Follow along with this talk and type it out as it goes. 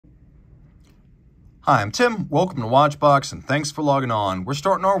Hi, I'm Tim. Welcome to Watchbox, and thanks for logging on. We're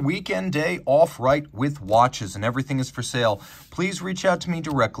starting our weekend day off right with watches, and everything is for sale. Please reach out to me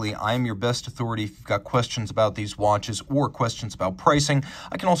directly. I am your best authority if you've got questions about these watches or questions about pricing.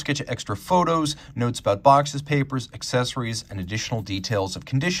 I can also get you extra photos, notes about boxes, papers, accessories, and additional details of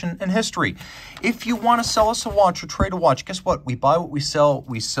condition and history. If you want to sell us a watch or trade a watch, guess what? We buy what we sell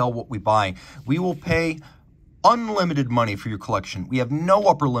what we buy. We will pay unlimited money for your collection. We have no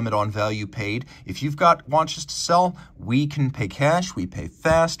upper limit on value paid. If you've got watches to sell, we can pay cash, we pay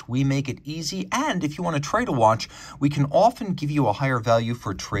fast, we make it easy, and if you want to trade a watch, we can often give you a higher value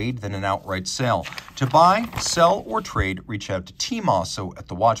for trade than an outright sale. To buy, sell, or trade, reach out to Team Mosso at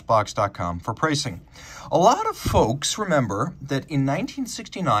thewatchbox.com for pricing. A lot of folks remember that in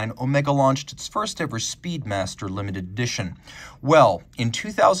 1969, Omega launched its first ever Speedmaster limited edition. Well, in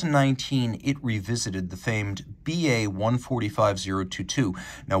 2019, it revisited the famed BA 145022.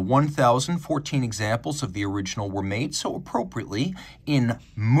 Now, 1,014 examples of the original were made, so appropriately, in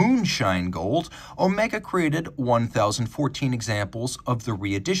Moonshine Gold, Omega created 1,014 examples of the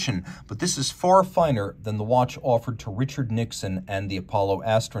re-edition, but this is far finer than the watch offered to Richard Nixon and the Apollo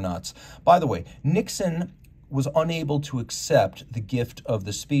astronauts. By the way, Nixon was unable to accept the gift of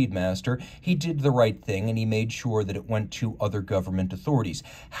the Speedmaster. He did the right thing, and he made sure that it went to other government authorities.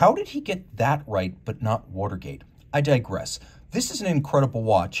 How did he get that right, but not Watergate? I digress. This is an incredible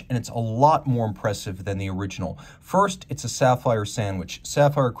watch, and it's a lot more impressive than the original. First, it's a sapphire sandwich,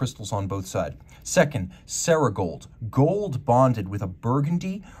 sapphire crystals on both sides. Second, Ceragold, gold bonded with a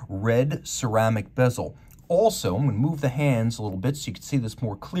burgundy red ceramic bezel. Also, I'm going to move the hands a little bit so you can see this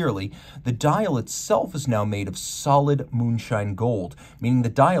more clearly. The dial itself is now made of solid Moonshine gold, meaning the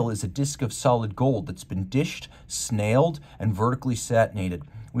dial is a disc of solid gold that's been dished, snailed, and vertically satinated.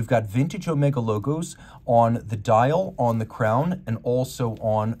 We've got vintage Omega logos on the dial, on the crown, and also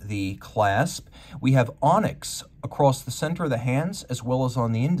on the clasp. We have onyx across the center of the hands as well as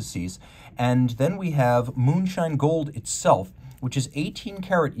on the indices. And then we have Moonshine gold itself, which is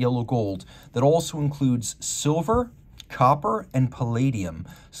 18-karat yellow gold that also includes silver, copper, and palladium,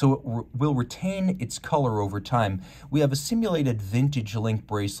 so it will retain its color over time. We have a simulated vintage link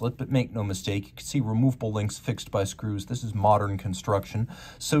bracelet, but make no mistake, you can see removable links fixed by screws. This is modern construction.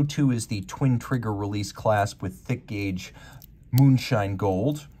 So too is the twin trigger release clasp with thick gauge Moonshine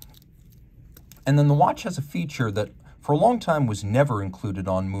gold. And then the watch has a feature that for a long time was never included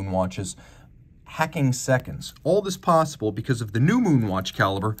on moon watches: hacking seconds. All this possible because of the new moon watch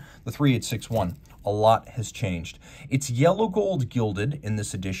caliber, the 3861. A lot has changed. It's yellow gold gilded in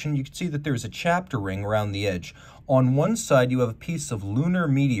this edition. You can see that there's a chapter ring around the edge. On one side, you have a piece of lunar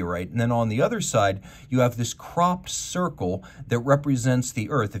meteorite, and then on the other side, you have this cropped circle that represents the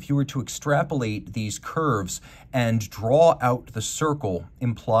Earth. If you were to extrapolate these curves and draw out the circle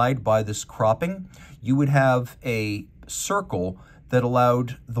implied by this cropping, you would have a circle that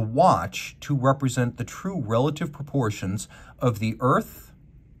allowed the watch to represent the true relative proportions of the Earth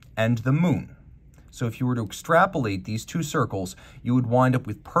and the Moon. So if you were to extrapolate these two circles, you would wind up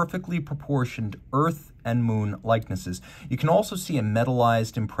with perfectly proportioned Earth and Moon likenesses. You can also see a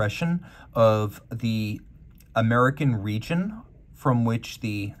metallized impression of the American region from which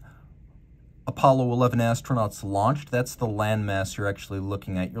the Apollo 11 astronauts launched. That's the landmass you're actually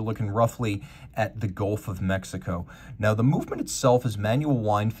looking at. You're looking roughly at the Gulf of Mexico. Now, the movement itself is manual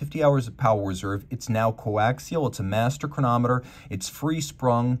wind, 50 hours of power reserve. It's now coaxial. It's a master chronometer. It's free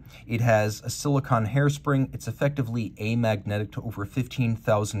sprung. It has a silicon hairspring. It's effectively amagnetic to over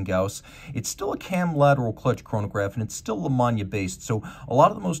 15,000 Gauss. It's still a cam lateral clutch chronograph, and it's still Lange based. So a lot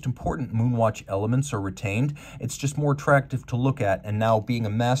of the most important Moonwatch elements are retained. It's just more attractive to look at, and now being a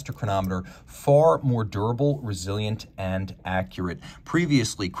master chronometer, far more durable, resilient, and accurate.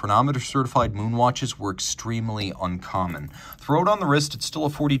 Previously, chronometer-certified moon watches were extremely uncommon. Throw it on the wrist, it's still a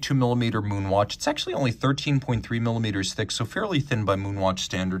 42mm moon watch. It's actually only 13.3mm thick, so fairly thin by moon watch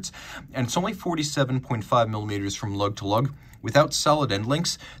standards, and it's only 47.5mm from lug to lug. Without solid end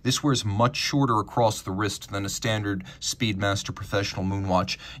links, this wears much shorter across the wrist than a standard Speedmaster professional moon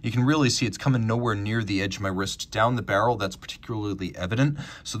watch. You can really see it's coming nowhere near the edge of my wrist. Down the barrel, that's particularly evident.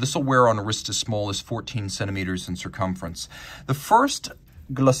 So this will wear on a wrist as small as 14 centimeters in circumference. The first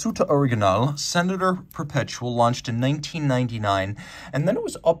Glasuta Original Senator Perpetual launched in 1999, and then it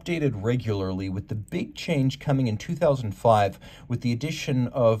was updated regularly, with the big change coming in 2005 with the addition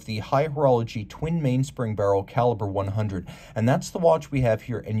of the high horology twin mainspring barrel caliber 100. And that's the watch we have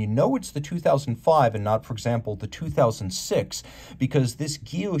here. And you know it's the 2005 and not, for example, the 2006, because this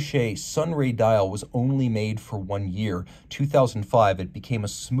guilloche sunray dial was only made for 1 year. 2005, it became a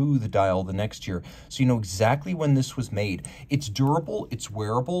smooth dial the next year. So you know exactly when this was made. It's durable, it's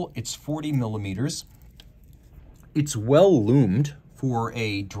wearable. It's 40 millimeters. It's well loomed for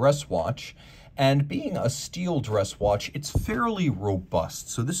a dress watch, and being a steel dress watch, it's fairly robust.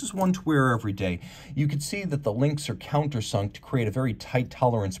 So this is one to wear every day. You can see that the links are countersunk to create a very tight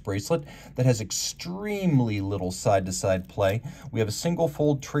tolerance bracelet that has extremely little side-to-side play. We have a single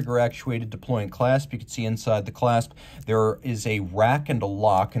fold trigger actuated deployant clasp. You can see inside the clasp there is a rack and a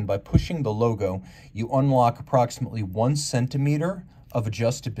lock, and by pushing the logo, you unlock approximately 1 centimeter of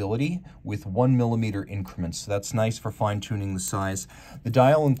adjustability with 1 millimeter increments. So that's nice for fine-tuning the size. The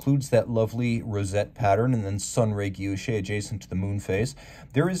dial includes that lovely rosette pattern and then sunray guilloche adjacent to the moon phase.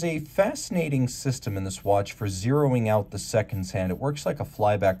 There is a fascinating system in this watch for zeroing out the seconds hand. It works like a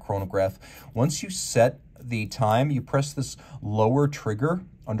flyback chronograph. Once you set the time, you press this lower trigger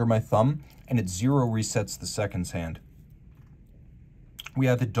under my thumb and it zero resets the seconds hand. We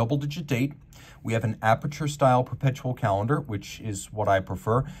have a double-digit date. We have an aperture-style perpetual calendar, which is what I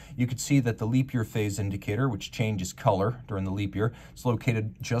prefer. You can see that the leap year phase indicator, which changes color during the leap year, is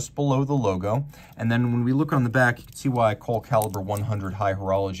located just below the logo. And then when we look on the back, you can see why I call caliber 100 high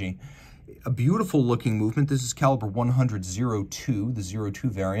horology. A beautiful looking movement. This is caliber 100-02, the 02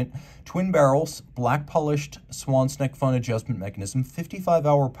 variant. Twin barrels, black polished swan's neck fun adjustment mechanism,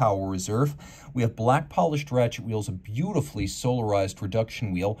 55-hour power reserve. We have black polished ratchet wheels, a beautifully solarized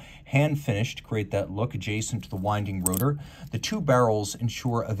reduction wheel, hand finished to create that look adjacent to the winding rotor. The two barrels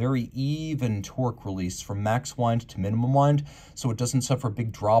ensure a very even torque release from max wind to minimum wind, so it doesn't suffer a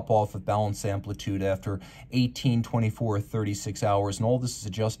big drop off of balance amplitude after 18, 24, 36 hours, and all this is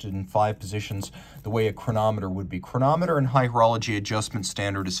adjusted in 5 positions the way a chronometer would be. Chronometer and high horology adjustment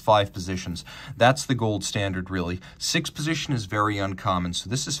standard is 5 positions. That's the gold standard, really. 6 position is very uncommon, so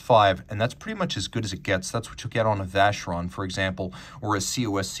this is 5, and that's pretty much as good as it gets. That's what you'll get on a Vacheron, for example, or a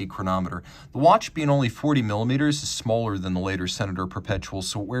COSC chronometer. The watch, being only 40 millimeters, is smaller than the later Senator Perpetual,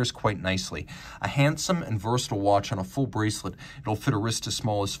 so it wears quite nicely. A handsome and versatile watch on a full bracelet. It'll fit a wrist as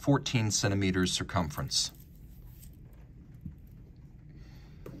small as 14 centimeters circumference.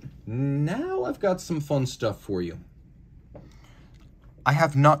 Now I've got some fun stuff for you. I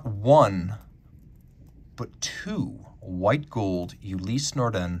have not one, but 2 white gold Ulysse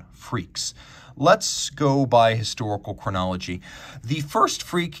Nardin freaks. Let's go by historical chronology. The first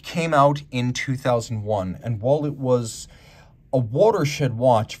freak came out in 2001, and while it was a watershed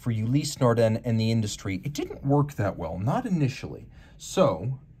watch for Ulysse Nardin and the industry, it didn't work that well, not initially.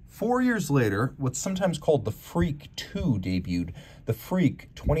 So 4 years later, what's sometimes called the Freak 2 debuted. The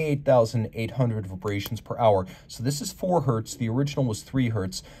Freak, 28,800 vibrations per hour. So this is 4 hertz. The original was 3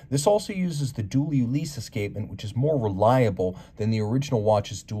 hertz. This also uses the dual Ulysse escapement, which is more reliable than the original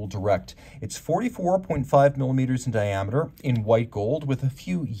watch's dual direct. It's 44.5 millimeters in diameter in white gold with a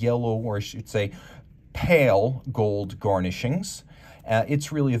few yellow, or I should say pale gold garnishings.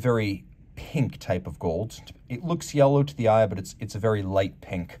 It's really a very pink type of gold. It looks yellow to the eye, but it's a very light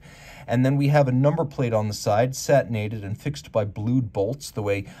pink. And then we have a number plate on the side, satinated and fixed by blued bolts, the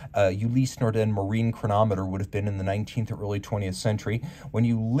way Ulysse Nardin marine chronometer would have been in the 19th or early 20th century. When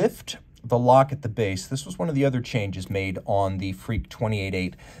you lift the lock at the base, this was one of the other changes made on the Freak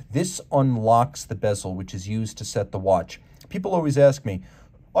 28.8. This unlocks the bezel, which is used to set the watch. People always ask me,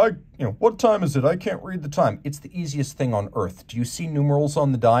 what time is it? I can't read the time. It's the easiest thing on earth. Do you see numerals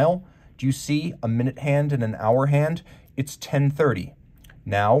on the dial? Do you see a minute hand and an hour hand? It's 10:30.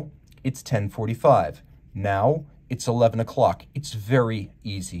 Now it's 10:45. Now it's 11 o'clock. It's very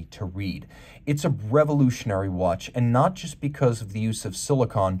easy to read. It's a revolutionary watch, and not just because of the use of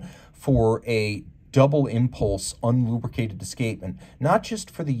silicon for a double impulse unlubricated escapement, not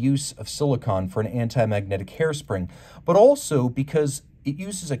just for the use of silicon for an anti-magnetic hairspring, but also because it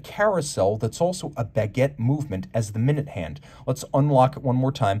uses a carousel that's also a baguette movement as the minute hand. Let's unlock it one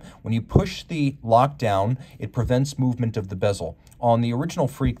more time. When you push the lock down, it prevents movement of the bezel. On the original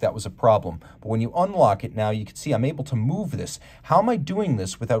Freak, that was a problem. But when you unlock it now, you can see I'm able to move this. How am I doing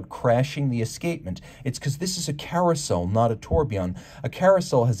this without crashing the escapement? It's because this is a carousel, not a tourbillon. A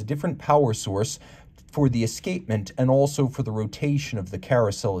carousel has a different power source for the escapement and also for the rotation of the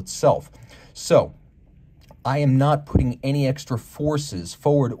carousel itself. So I am not putting any extra forces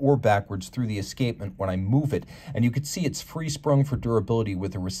forward or backwards through the escapement when I move it, and you can see it's free-sprung for durability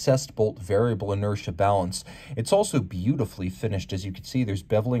with a recessed bolt variable inertia balance. It's also beautifully finished. As you can see, there's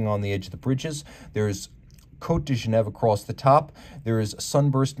beveling on the edge of the bridges. There's Côte de Genève across the top. There is a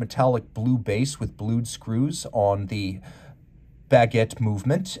sunburst metallic blue base with blued screws on the baguette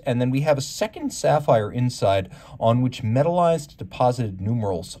movement, and then we have a second sapphire inside on which metallized deposited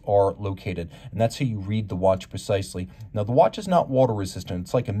numerals are located, and that's how you read the watch precisely. Now, the watch is not water resistant.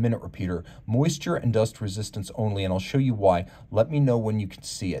 It's like a minute repeater, moisture and dust resistance only, and I'll show you why. Let me know when you can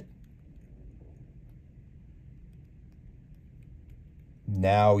see it.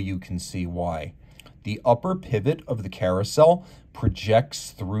 Now you can see why. The upper pivot of the carousel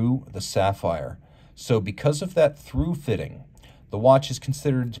projects through the sapphire. So because of that through fitting, the watch is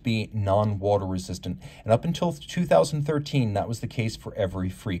considered to be non-water resistant. And up until 2013, that was the case for every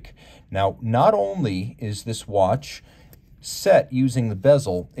freak. Now, not only is this watch set using the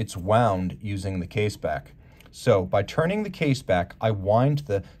bezel, it's wound using the caseback. So by turning the caseback, I wind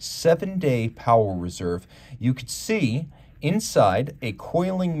the 7-day power reserve. You could see inside a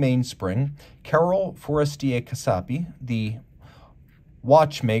coiling mainspring. Carol Forestier-Casapi, the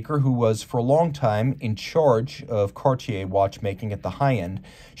watchmaker who was for a long time in charge of Cartier watchmaking at the high end,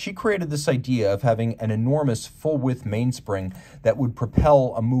 she created this idea of having an enormous full-width mainspring that would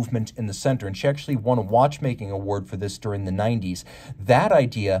propel a movement in the center, and she actually won a watchmaking award for this during the 90s. That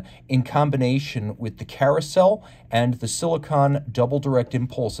idea, in combination with the carousel and the silicon double direct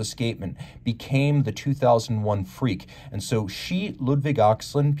impulse escapement, became the 2001 Freak. And so she, Ludwig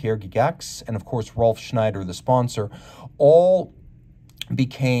Oxlin, Pierre Gigax, and of course Rolf Schneider, the sponsor, all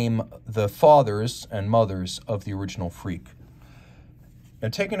became the fathers and mothers of the original Freak. Now,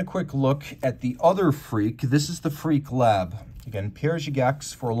 taking a quick look at the other Freak, this is the Freak Lab. Again, Pierre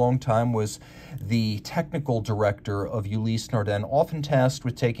Gigax for a long time was the technical director of Ulysse Nardin, often tasked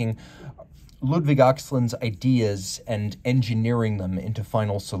with taking Ludwig Oxlin's ideas and engineering them into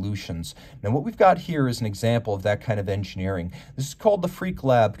final solutions. Now, what we've got here is an example of that kind of engineering. This is called the Freak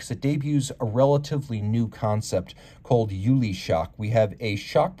Lab because it debuts a relatively new concept called Ulysse Shock. We have a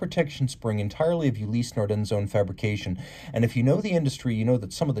shock protection spring entirely of Ulysse Nardin's own fabrication. And if you know the industry, you know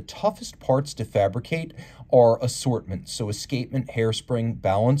that some of the toughest parts to fabricate are assortment, so escapement, hairspring,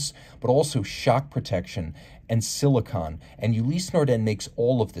 balance, but also shock protection and silicon. And Ulysse Nardin makes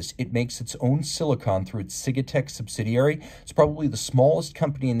all of this. It makes its own silicon through its Sigatech subsidiary. It's probably the smallest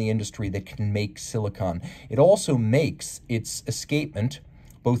company in the industry that can make silicon. It also makes its escapement,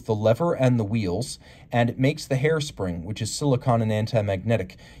 both the lever and the wheels, and it makes the hairspring, which is silicon and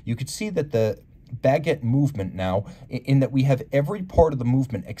anti-magnetic. You could see that the baguette movement now, in that we have every part of the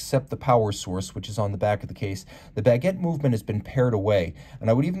movement except the power source, which is on the back of the case. The baguette movement has been pared away, and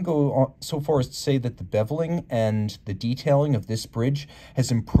I would even go so far as to say that the beveling and the detailing of this bridge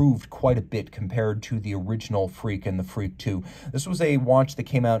has improved quite a bit compared to the original Freak and the Freak 2. This was a watch that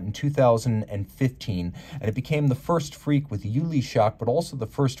came out in 2015, and it became the first Freak with Ulysse Shock, but also the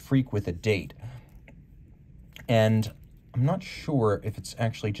first Freak with a date. And I'm not sure if it's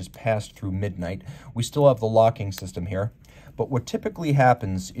actually just passed through midnight. We still have the locking system here. But what typically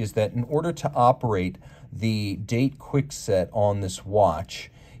happens is that in order to operate the date quickset on this watch,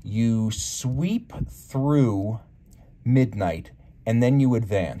 you sweep through midnight and then you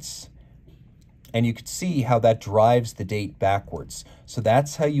advance. And you can see how that drives the date backwards. So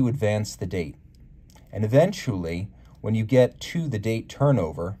that's how you advance the date. And eventually, when you get to the date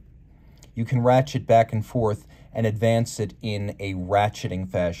turnover, you can ratchet back and forth and advance it in a ratcheting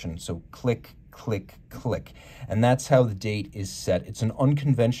fashion. So click, click, click. And that's how the date is set. It's an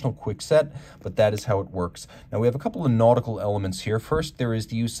unconventional quick set, but that is how it works. Now, we have a couple of nautical elements here. First, there is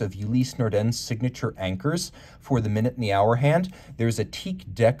the use of Ulysse Nardin's signature anchors for the minute and the hour hand. There's a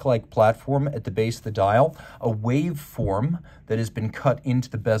teak deck-like platform at the base of the dial, a waveform that has been cut into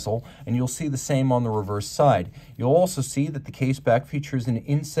the bezel, and you'll see the same on the reverse side. You'll also see that the caseback features an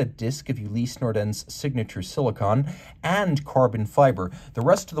inset disc of Ulysse Nardin's signature silicon and carbon fiber. The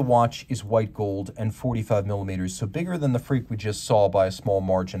rest of the watch is white gold and 45 millimeters, so bigger than the Freak we just saw by a small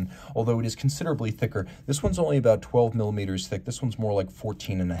margin, although it is considerably thicker. This one's only about 12 millimeters thick. This one's more like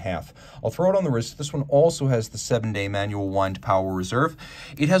 14.5. I'll throw it on the wrist. This one also has the 7-day manual wind power reserve.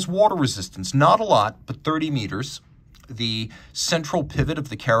 It has water resistance, not a lot, but 30 meters. The central pivot of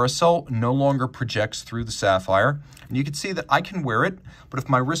the carousel no longer projects through the sapphire. And you can see that I can wear it, but if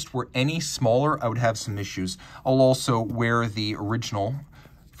my wrist were any smaller, I would have some issues. I'll also wear the original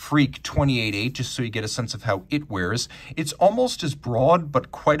Freak 28.8 just so you get a sense of how it wears. It's almost as broad,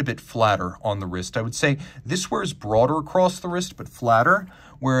 but quite a bit flatter on the wrist. I would say this wears broader across the wrist, but flatter,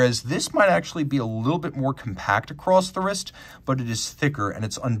 whereas this might actually be a little bit more compact across the wrist, but it is thicker and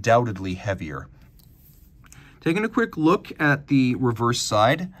it's undoubtedly heavier. Taking a quick look at the reverse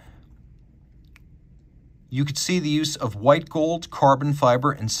side, You could see the use of white gold, carbon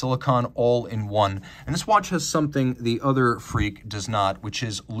fiber, and silicon all in one. And this watch has something the other Freak does not, which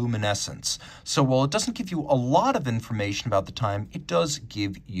is luminescence. So while it doesn't give you a lot of information about the time, it does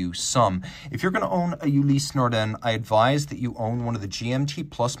give you some. If you're going to own a Ulysse Nardin, I advise that you own one of the GMT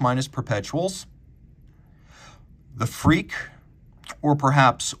plus minus perpetuals, the Freak, or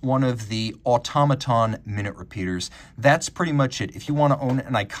perhaps one of the automaton minute repeaters. That's pretty much it. If you want to own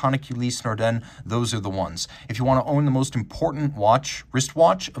an iconic Ulysse Nardin, those are the ones. If you want to own the most important watch,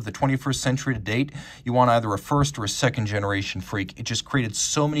 wristwatch of the 21st century to date, you want either a first or a second generation Freak. It just created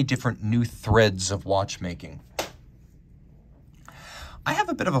so many different new threads of watchmaking. I have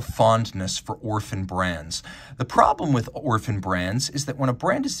a bit of a fondness for orphan brands. The problem with orphan brands is that when a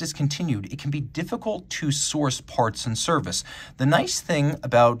brand is discontinued, it can be difficult to source parts and service. The nice thing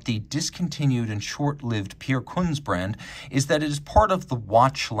about the discontinued and short-lived Pierre Kunz brand is that it is part of the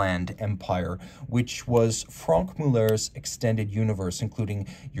Watchland empire, which was Franck Muller's extended universe, including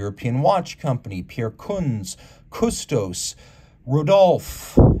European Watch Company, Pierre Kunz, Custos,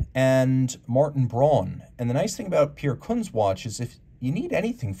 Rodolphe, and Martin Braun. And the nice thing about Pierre Kunz watch is if you need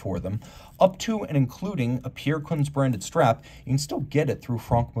anything for them, up to and including a Pierre Kunz branded strap, you can still get it through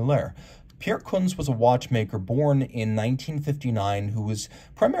Franck Muller. Pierre Kunz was a watchmaker born in 1959 who was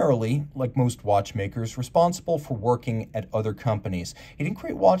primarily, like most watchmakers, responsible for working at other companies. He didn't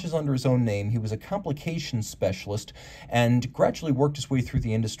create watches under his own name. He was a complications specialist and gradually worked his way through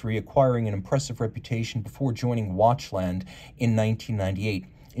the industry, acquiring an impressive reputation before joining Watchland in 1998.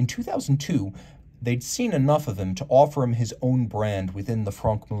 In 2002, they'd seen enough of him to offer him his own brand within the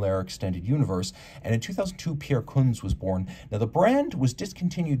Franck Muller extended universe, and in 2002, Pierre Kunz was born. Now, the brand was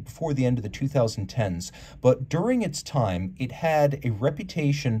discontinued before the end of the 2010s, but during its time, it had a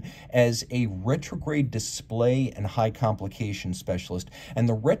reputation as a retrograde display and high complication specialist, and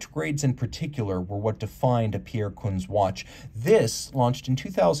the retrogrades in particular were what defined a Pierre Kunz watch. This, launched in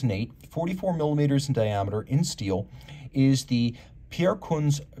 2008, 44 millimeters in diameter in steel, is the Pierre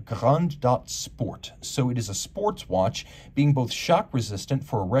Kunz Grand Dot Sport. So it is a sports watch, being both shock resistant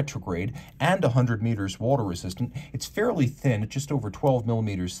for a retrograde and 100 meters water resistant. It's fairly thin, just over 12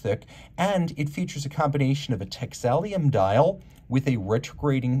 millimeters thick, and it features a combination of a Texalium dial with a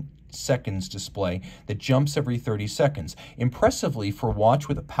retrograding seconds display that jumps every 30 seconds. Impressively, for a watch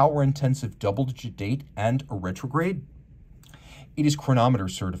with a power-intensive double-digit date and a retrograde, it is chronometer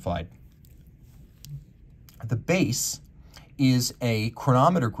certified. The base is a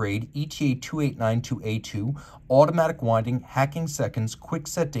chronometer grade ETA 2892A2, automatic winding, hacking seconds, quick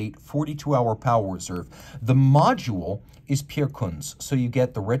set date, 42-hour power reserve. The module is Pierre Kunz, so you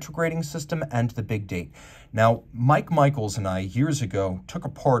get the retrograding system and the big date. Now, Mike Michaels and I, years ago, took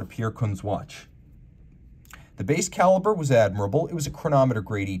apart a Pierre Kunz watch. The base caliber was admirable. It was a chronometer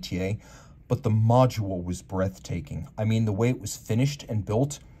grade ETA, but the module was breathtaking. I mean, the way it was finished and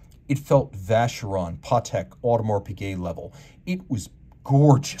built, it felt Vacheron, Patek, Audemars Piguet level. It was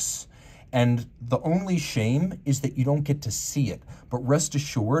gorgeous. And the only shame is that you don't get to see it. But rest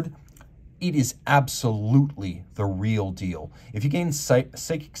assured, it is absolutely the real deal. If you gain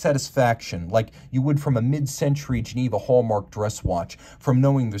psychic satisfaction, like you would from a mid-century Geneva Hallmark dress watch, from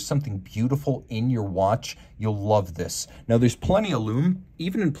knowing there's something beautiful in your watch, you'll love this. Now, there's plenty of lume,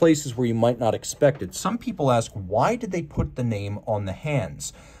 even in places where you might not expect it. Some people ask, why did they put the name on the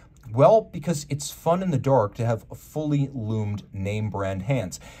hands? Well, because it's fun in the dark to have a fully loomed name brand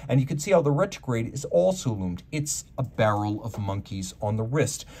hands. And you can see how the retrograde is also loomed. It's a barrel of monkeys on the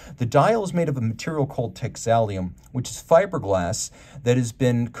wrist. The dial is made of a material called Texalium, which is fiberglass that has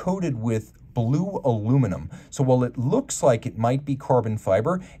been coated with blue aluminum. So while it looks like it might be carbon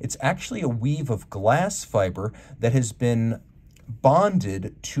fiber, it's actually a weave of glass fiber that has been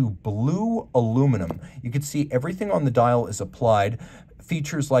bonded to blue aluminum. You can see everything on the dial is applied.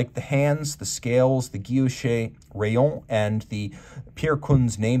 Features like the hands, the scales, the guilloche rayon, and the Pierre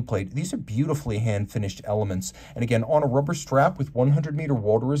Kunz nameplate. These are beautifully hand-finished elements. And again, on a rubber strap with 100-meter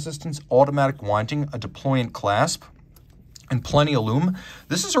water resistance, automatic winding, a deployant clasp, and plenty of lume.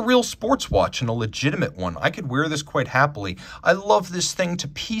 This is a real sports watch and a legitimate one. I could wear this quite happily. I love this thing to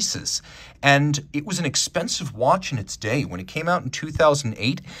pieces. And it was an expensive watch in its day. When it came out in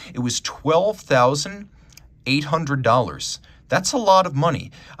 2008, it was $12,800. That's a lot of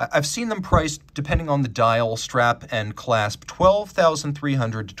money. I've seen them priced, depending on the dial, strap, and clasp,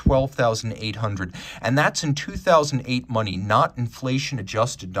 $12,300 to $12,800. And that's in 2008 money, not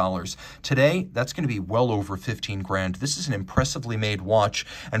inflation-adjusted dollars. Today, that's going to be well over 15 grand. This is an impressively made watch,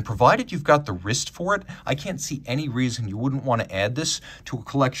 and provided you've got the wrist for it, I can't see any reason you wouldn't want to add this to a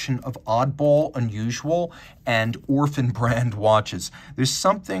collection of oddball, unusual, and orphan brand watches. There's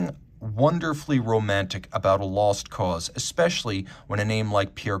something wonderfully romantic about a lost cause, especially when a name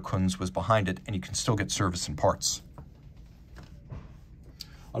like Pierre Kunz was behind it and you can still get service and parts.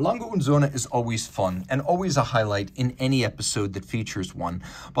 A Lange und Söhne is always fun and always a highlight in any episode that features one,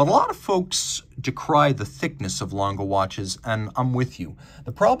 but a lot of folks decry the thickness of Lange watches, and I'm with you.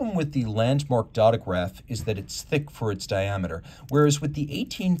 The problem with the landmark dotograph is that it's thick for its diameter, whereas with the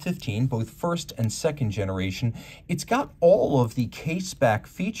 1815, both first and second generation, it's got all of the caseback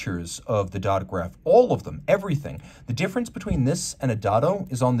features of the dotograph, all of them, everything. The difference between this and a dotto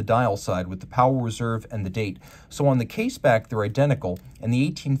is on the dial side with the power reserve and the date. So on the caseback, they're identical, and the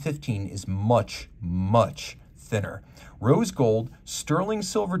 1815 is much, much thinner. Rose gold, sterling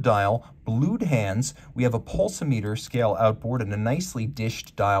silver dial, blued hands. We have a pulsometer scale outboard and a nicely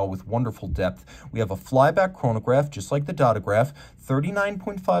dished dial with wonderful depth. We have a flyback chronograph, just like the dotograph,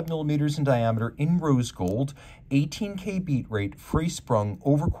 39.5 millimeters in diameter in rose gold, 18K beat rate, free sprung,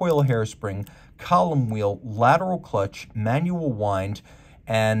 overcoil hairspring, column wheel, lateral clutch, manual wind,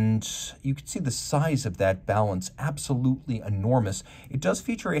 and you can see the size of that balance, absolutely enormous. It does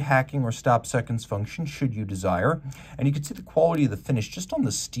feature a hacking or stop seconds function should you desire, and you can see the quality of the finish just on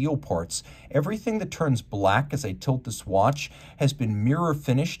the steel parts. Everything that turns black as I tilt this watch has been mirror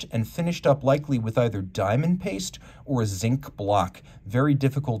finished and finished up likely with either diamond paste or a zinc block. Very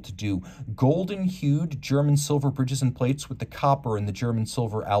difficult to do. Golden hued German silver bridges and plates with the copper and the German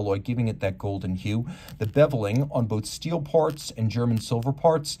silver alloy giving it that golden hue. The beveling on both steel parts and German silver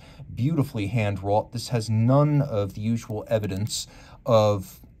parts, beautifully hand wrought. This has none of the usual evidence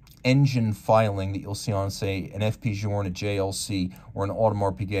of engine filing that you'll see on, say, an F. Peugeot, a JLC, or an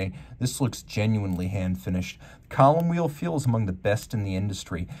Audemars Piguet. This looks genuinely hand finished. Column wheel feel is among the best in the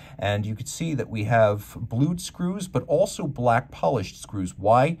industry, and you can see that we have blued screws, but also black polished screws.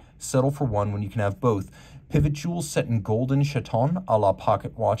 Why settle for one when you can have both? Pivot jewels set in golden chaton a la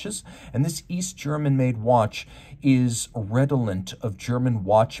pocket watches, and this East German-made watch is redolent of German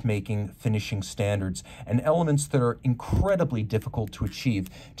watchmaking finishing standards and elements that are incredibly difficult to achieve.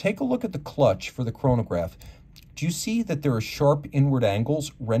 Take a look at the clutch for the chronograph. Do you see that there are sharp inward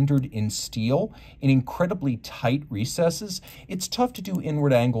angles rendered in steel in incredibly tight recesses? It's tough to do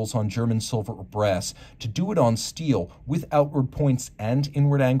inward angles on German silver or brass. To do it on steel with outward points and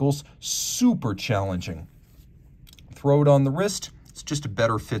inward angles, super challenging. Throw it on the wrist, it's just a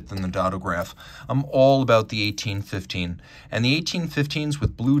better fit than the dotograph. I'm all about the 1815. And the 1815s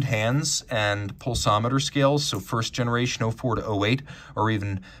with blued hands and pulsometer scales, so first generation 04 to 08, are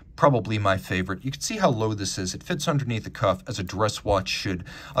even probably my favorite. You can see how low this is. It fits underneath the cuff as a dress watch should.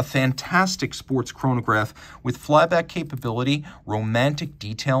 A fantastic sports chronograph with flyback capability, romantic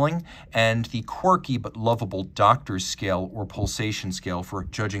detailing, and the quirky but lovable doctor's scale or pulsation scale for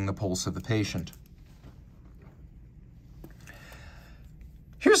judging the pulse of the patient.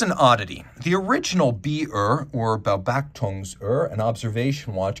 Here's an oddity. The original B-Uhr, or Beobachtungsuhr, an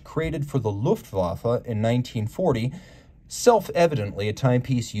observation watch created for the Luftwaffe in 1940, self-evidently a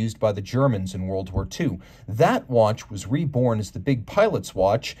timepiece used by the Germans in World War II. That watch was reborn as the Big Pilot's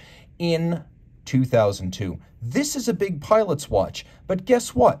Watch in 2002. This is a Big Pilot's Watch, but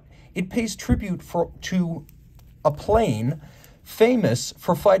guess what? It pays tribute to a plane famous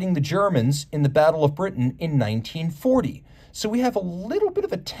for fighting the Germans in the Battle of Britain in 1940. So we have a little bit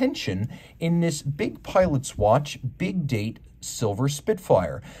of a tension in this Big Pilot's Watch, big date, Silver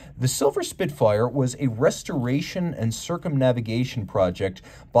Spitfire. The Silver Spitfire was a restoration and circumnavigation project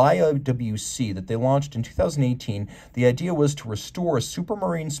by IWC that they launched in 2018. The idea was to restore a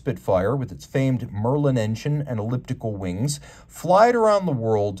supermarine Spitfire with its famed Merlin engine and elliptical wings, fly it around the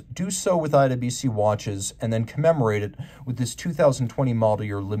world, do so with IWC watches, and then commemorate it with this 2020 model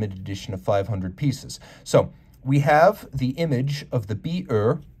year limited edition of 500 pieces. So we have the image of the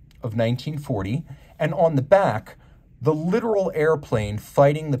B-Uhr of 1940, and on the back, the literal airplane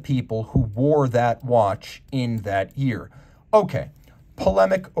fighting the people who wore that watch in that year. Okay,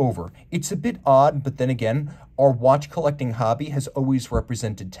 polemic over. It's a bit odd, but then again, our watch collecting hobby has always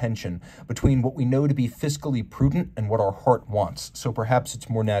represented tension between what we know to be fiscally prudent and what our heart wants, so perhaps it's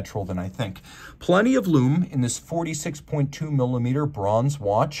more natural than I think. Plenty of lume in this 46.2 millimeter bronze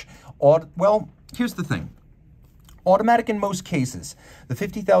watch. Well, here's the thing. Automatic in most cases. The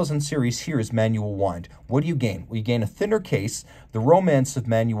 50,000 series here is manual wind. What do you gain? Well, you gain a thinner case, the romance of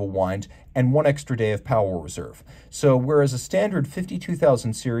manual wind, and 1 extra day of power reserve. So whereas a standard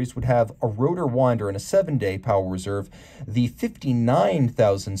 52,000 series would have a rotor winder and a 7-day power reserve, the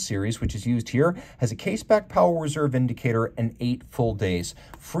 59,000 series, which is used here, has a caseback power reserve indicator and 8 full days.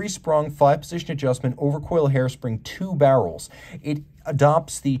 Free-sprung, 5-position adjustment, overcoil hairspring, 2 barrels. It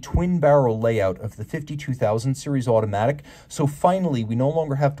adopts the twin barrel layout of the 52,000 series automatic, so finally we no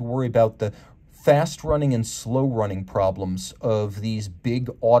longer have to worry about the fast running and slow running problems of these big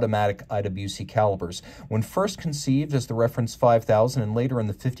automatic IWC calibers. When first conceived as the reference 5000 and later in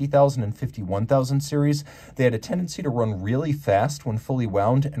the 50,000 and 51,000 series, they had a tendency to run really fast when fully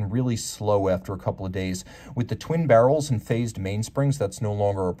wound and really slow after a couple of days. With the twin barrels and phased mainsprings, that's no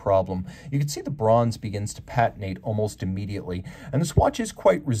longer a problem. You can see the bronze begins to patinate almost immediately, and this watch is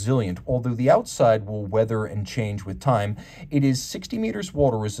quite resilient. Although the outside will weather and change with time, it is 60 meters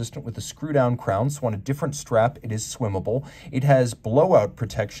water resistant with a screw down crown. So on a different strap, it is swimmable. It has blowout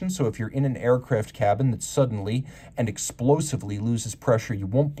protection, so if you're in an aircraft cabin that suddenly and explosively loses pressure, you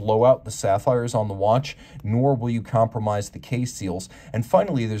won't blow out the sapphires on the watch, nor will you compromise the case seals. And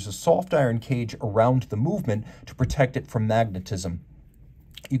finally, there's a soft iron cage around the movement to protect it from magnetism.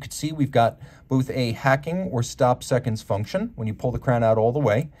 You can see we've got both a hacking or stop seconds function when you pull the crown out all the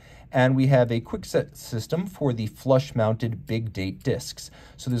way, and we have a quick set system for the flush-mounted big date discs.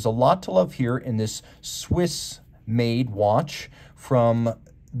 So there's a lot to love here in this Swiss-made watch from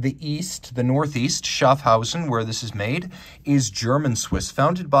the east, the northeast. Schaffhausen, where this is made, is German-Swiss,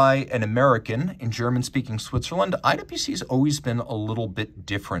 founded by an American in German-speaking Switzerland. IWC has always been a little bit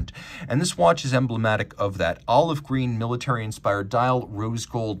different, and this watch is emblematic of that. Olive green, military-inspired dial, rose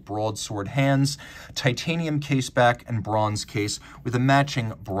gold broadsword hands, titanium case back, and bronze case with a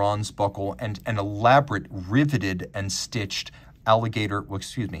matching bronze buckle and an elaborate riveted and stitched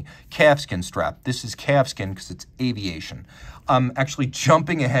calfskin strap. This is calfskin because it's aviation. I'm actually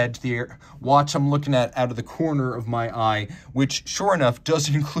jumping ahead to the watch I'm looking at out of the corner of my eye, which sure enough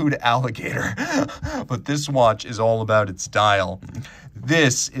does include alligator. But this watch is all about its dial.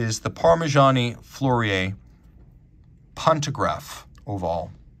 This is the Parmigiani Fleurier Pantograph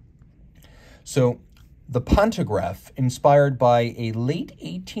Oval. So the pantograph, inspired by a late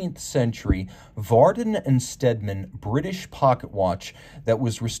 18th century Varden and Stedman British pocket watch that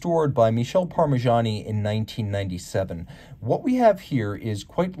was restored by Michel Parmigiani in 1997. What we have here is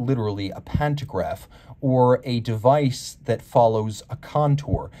quite literally a pantograph, or a device that follows a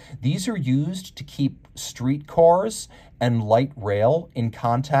contour. These are used to keep streetcars and light rail in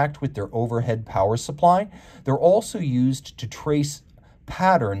contact with their overhead power supply. They're also used to trace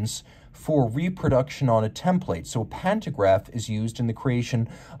patterns for reproduction on a template. So a pantograph is used in the creation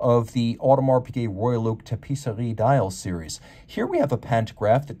of the Audemars Piguet Royal Oak Tapisserie dial series. Here we have a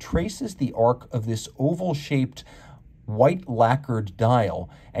pantograph that traces the arc of this oval-shaped white lacquered dial,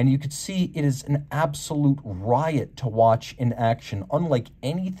 and you could see it is an absolute riot to watch in action, unlike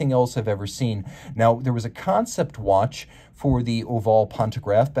anything else I've ever seen. Now, there was a concept watch for the Oval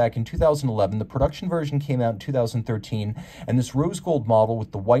Pantograph back in 2011. The production version came out in 2013, and this rose gold model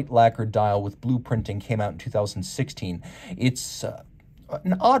with the white lacquered dial with blue printing came out in 2016. It's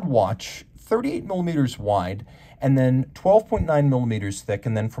an odd watch, 38 millimeters wide, and then 12.9 millimeters thick,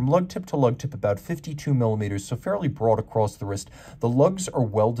 and then from lug tip to lug tip about 52 millimeters, so fairly broad across the wrist. The lugs are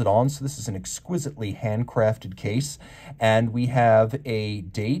welded on, so this is an exquisitely handcrafted case, and we have a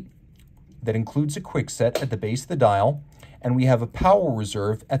date that includes a quick set at the base of the dial, and we have a power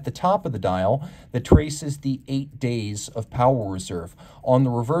reserve at the top of the dial that traces the 8 days of power reserve. On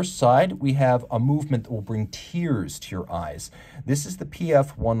the reverse side, we have a movement that will bring tears to your eyes. This is the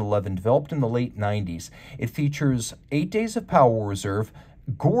PF-111, developed in the late 90s. It features 8 days of power reserve,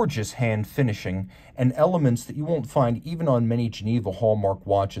 gorgeous hand finishing, and elements that you won't find even on many Geneva Hallmark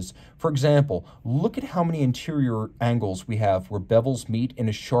watches. For example, look at how many interior angles we have where bevels meet in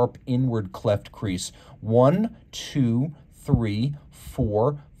a sharp inward cleft crease. 1, 2, 3,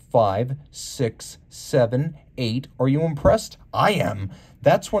 4, 5, 6, 7, 8. Are you impressed? I am.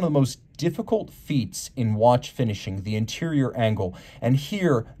 That's one of the most difficult feats in watch finishing, the interior angle. And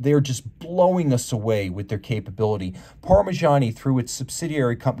here, they're just blowing us away with their capability. Parmigiani, through its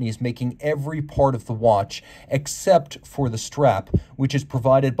subsidiary company, is making every part of the watch except for the strap, which is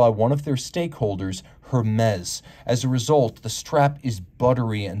provided by one of their stakeholders, Hermes. As a result, the strap is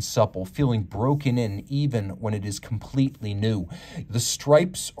buttery and supple, feeling broken in even when it is completely new. The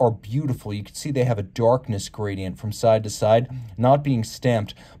stripes are beautiful. You can see they have a darkness gray gradient from side to side, not being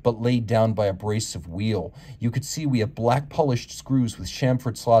stamped, but laid down by a abrasive wheel. You could see we have black polished screws with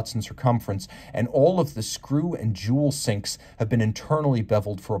chamfered slots in circumference, and all of the screw and jewel sinks have been internally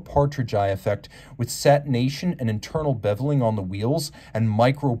beveled for a partridge eye effect, with satination and internal beveling on the wheels, and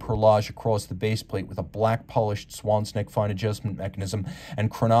micro perlage across the base plate with a black polished swan's neck fine adjustment mechanism and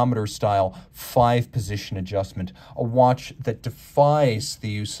chronometer style 5-position adjustment. A watch that defies the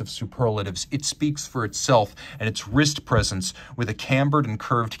use of superlatives. It speaks for itself, and its wrist presence with a cambered and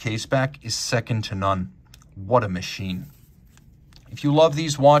curved caseback is second to none. What a machine. If you love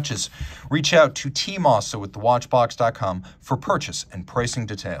these watches, reach out to Team Mosso at thewatchbox.com for purchase and pricing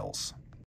details.